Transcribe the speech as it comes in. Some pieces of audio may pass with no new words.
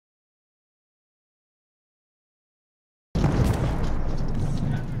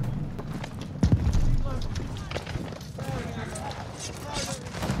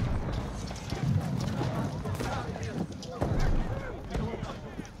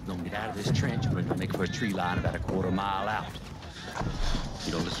Get out of this trench, we're gonna make for a tree line about a quarter-mile out.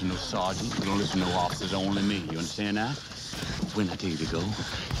 You don't listen to no sergeant, you don't listen to no officers, only me. You understand now? When I tell you to go, you go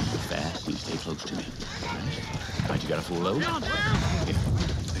fast and you stay close to me. All right, you got a full load? Yeah.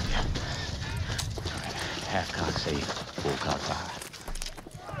 Half cock safe, full cock fire.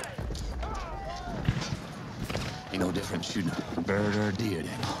 Ain't no different shooting a bird or a deer,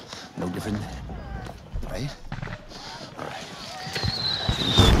 Daniel. No different than that. Right? All right.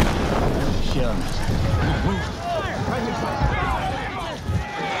 Shove me. Move. Right this way.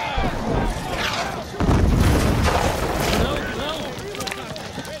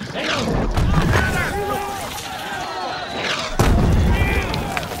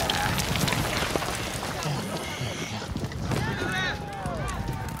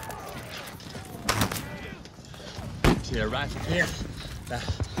 See that right from here, about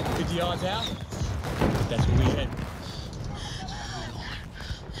 50 yards out. That's where we head.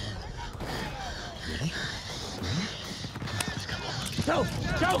 Ready? Ready? Let's go. Go!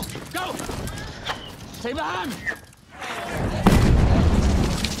 Go! Go! Stay behind me!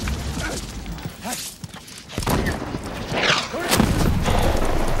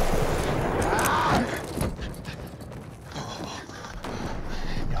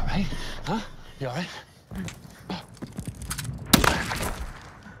 You all right? Huh? You all right?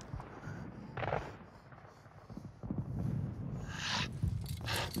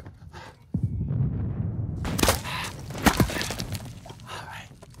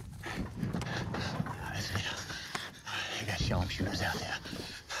 Shooters out there.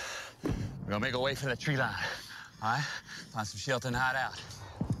 We're gonna make a way for that tree line. All right? Find some shelter and hide out.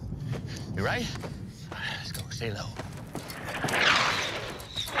 You right? All right, let's go. Stay low.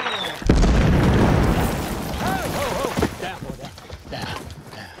 Oh! Down, boy, down.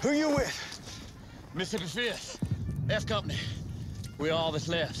 Who you with? Mississippi 5th. F Company. We're all that's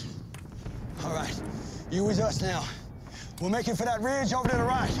left. All right. You with us now. We're making for that ridge over to the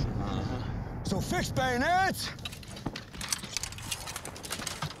right. Uh-huh. So fix bayonets.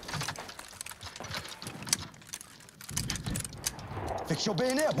 Fix your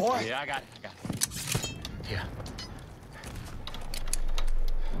bayonet, boy. Yeah, I got it. Here.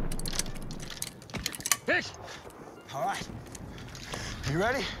 Fix! All right. You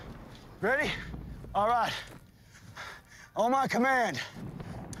ready? Ready? All right. On my command.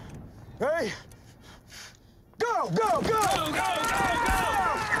 Ready? Go! Go! Go! Go!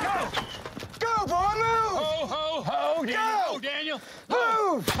 Go, boy, move! Ho, Daniel! Go! Daniel!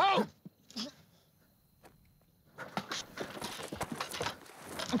 Move! Ho!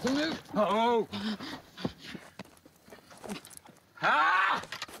 Move! Oh! Ah!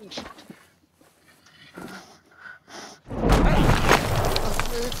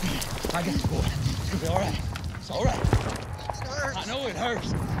 I got you, boy. It's gonna be all right. It's all right. I know it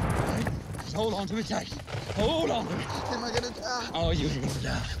hurts. Right? Just hold on to me tight. Hold on to me. Am I gonna die? Oh, you ain't gonna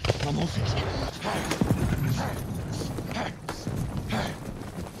die. I'm gonna fix it.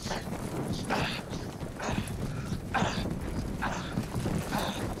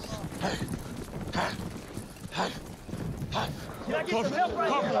 Can I get some help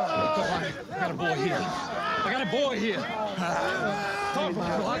right here? I got a boy here. I got a boy here. I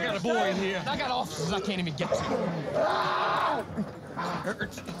got a boy in here. I got officers I can't even get to.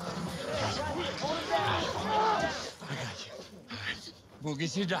 Hurts. I got you. All right. We'll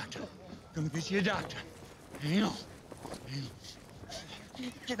get you a doctor. Gonna get you a doctor. Hang on.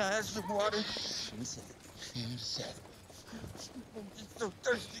 Can I have some water? In a second. I'm just so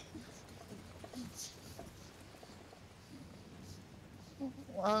thirsty.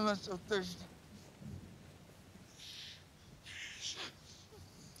 Why am I so thirsty?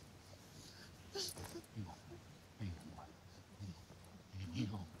 Hang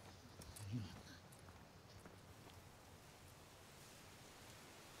on.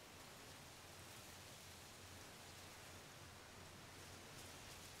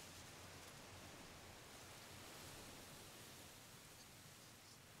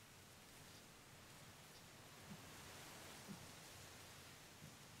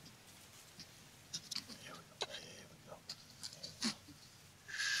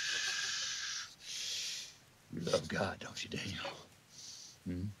 You love God, don't you, Daniel?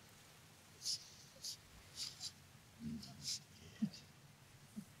 Hmm? Yes.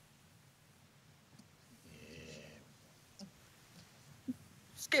 Yeah.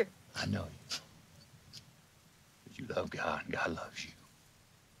 Scared. I know you. But you love God, and God loves you.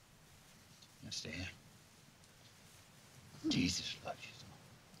 You understand? Jesus loves you.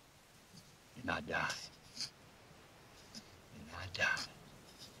 You're not dying. You're not dying.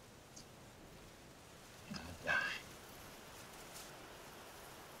 You're not dying.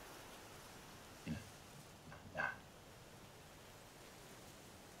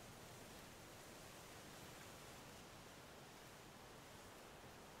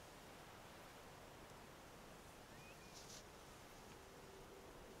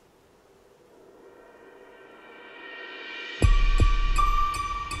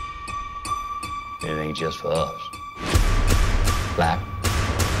 It ain't just for us. Black,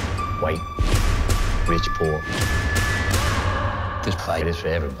 white, rich, poor. This fight is for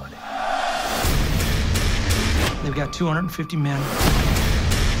everybody. They've got 250 men.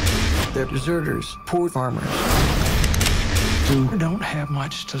 They're deserters, poor farmers who don't have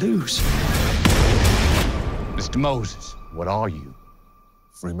much to lose. Mr. Moses, what are you?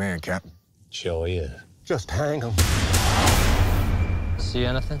 Free man, Captain. Sure is. Just hang him. See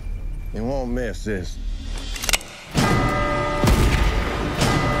anything? You won't miss this.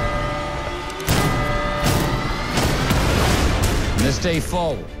 From this day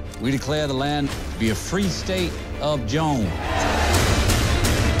forward, we declare the land to be a free state of Jones.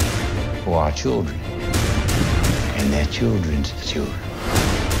 For our children and their children's children.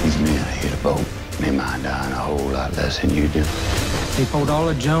 These men are here to vote. They mind dying a whole lot less than you do. They vote all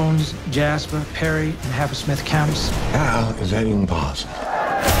of Jones, Jasper, Perry, and Hammersmith counties. How is that even possible?